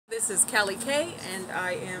This is Callie K, and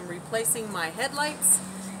I am replacing my headlights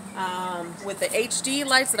with the HD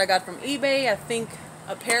lights that I got from eBay. I think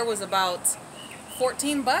a pair was about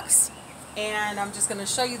 14 bucks, and I'm just going to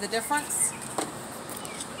show you the difference.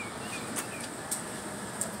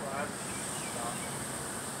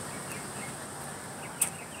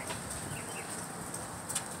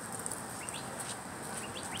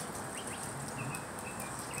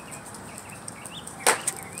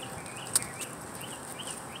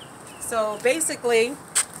 So basically,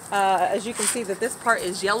 as you can see that this part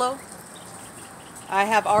is yellow. I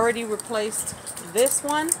have already replaced this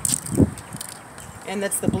one, and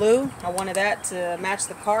that's the blue. I wanted that to match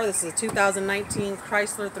the car. This is a 2019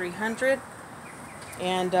 Chrysler 300.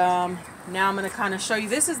 And now I'm going to kind of show you.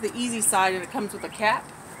 This is the easy side, and it comes with a cap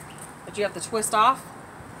that you have to twist off.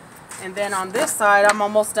 And then on this side, I'm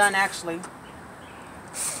almost done actually.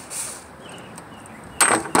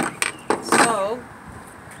 So,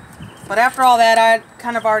 but after all that, I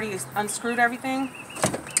kind of already unscrewed everything.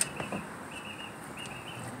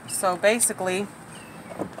 So basically,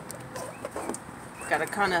 got to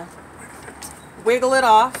kind of wiggle it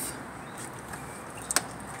off.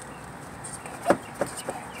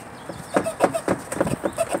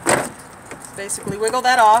 Basically wiggle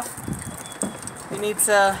that off. You need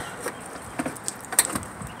to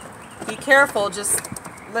be careful. Just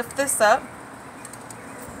lift this up,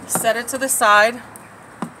 set it to the side.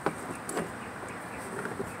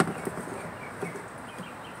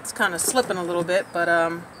 It's kind of slipping a little bit, but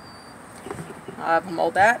I've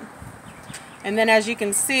molded that. And then as you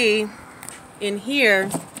can see, in here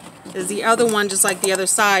is the other one, just like the other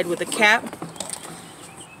side, with a cap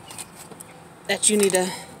that you need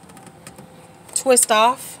to twist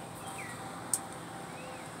off.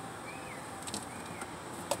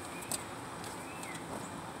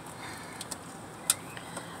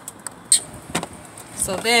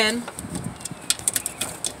 So then,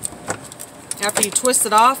 after you twist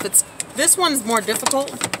it off, this one's more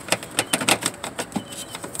difficult.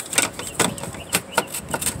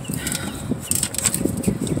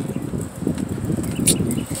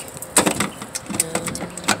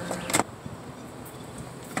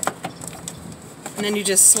 And then you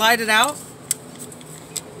just slide it out.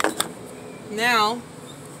 Now,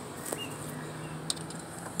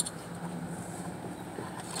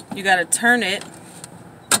 you got to turn it.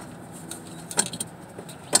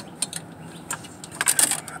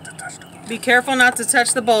 Be careful not to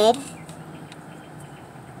touch the bulb.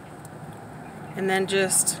 And then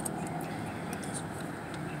just,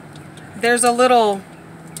 there's a little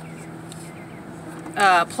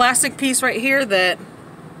plastic piece right here that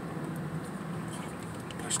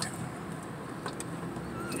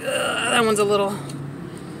that one's a little.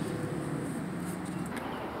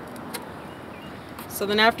 So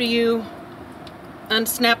then after you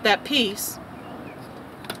unsnap that piece,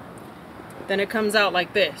 then it comes out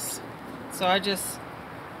like this. So I just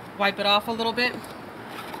wipe it off a little bit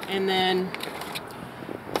and then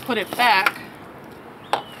put it back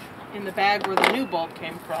in the bag where the new bulb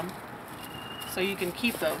came from, so you can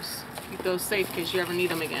keep those safe in case you ever need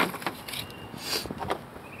them again.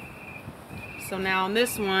 So now on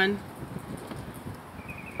this one,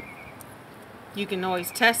 you can always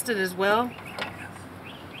test it as well.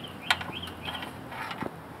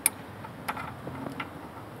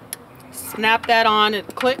 Snap that on,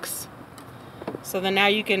 it clicks. So then now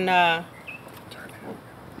you can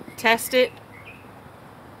test it.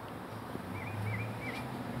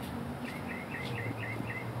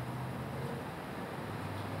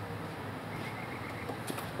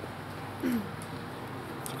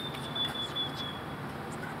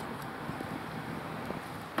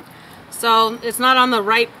 So it's not on the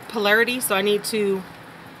right polarity, so I need to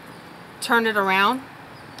turn it around.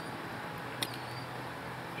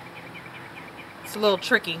 It's a little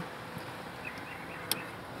tricky.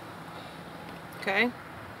 Okay,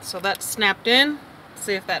 so that's snapped in. Let's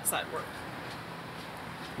see if that side works.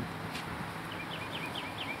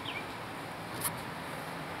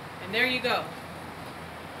 And there you go.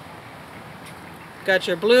 Got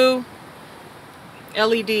your blue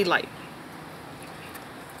LED light.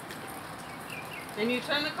 Then you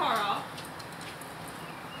turn the car off.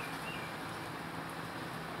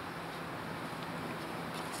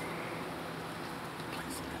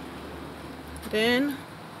 Then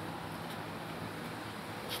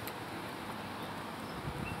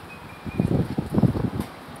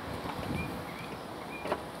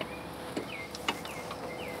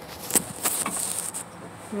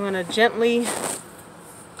you want to gently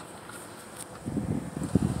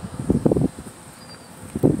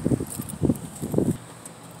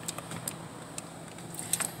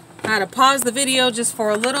had to pause the video just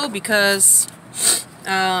for a little because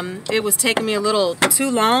it was taking me a little too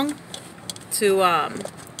long to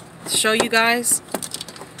show you guys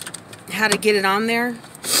how to get it on there.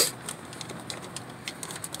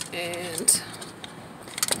 And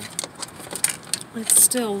it's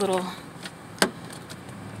still a little...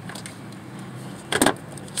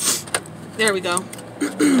 There we go.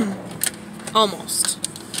 Almost.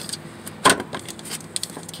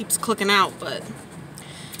 Keeps clicking out, but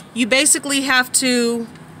you basically have to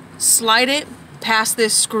slide it past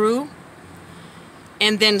this screw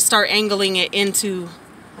and then start angling it into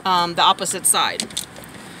the opposite side.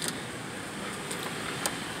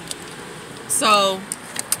 So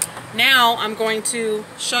now I'm going to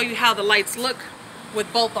show you how the lights look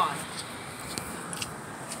with both on.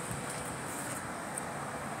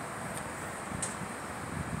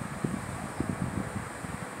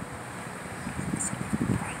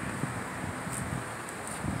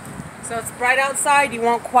 So it's bright outside, you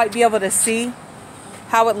won't quite be able to see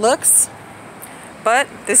how it looks, but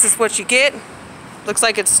this is what you get. Looks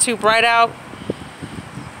like it's too bright out,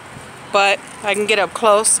 but I can get up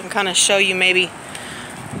close and kind of show you maybe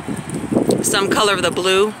some color of the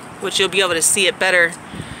blue, which you'll be able to see it better,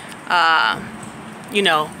 you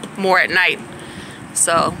know, more at night.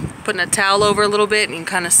 So putting a towel over a little bit and you can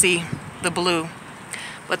kind of see the blue.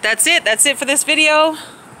 But that's it for this video.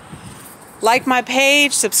 Like my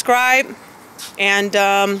page, subscribe, and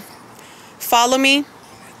follow me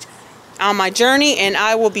on my journey, and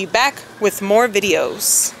I will be back with more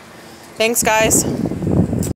videos. Thanks, guys.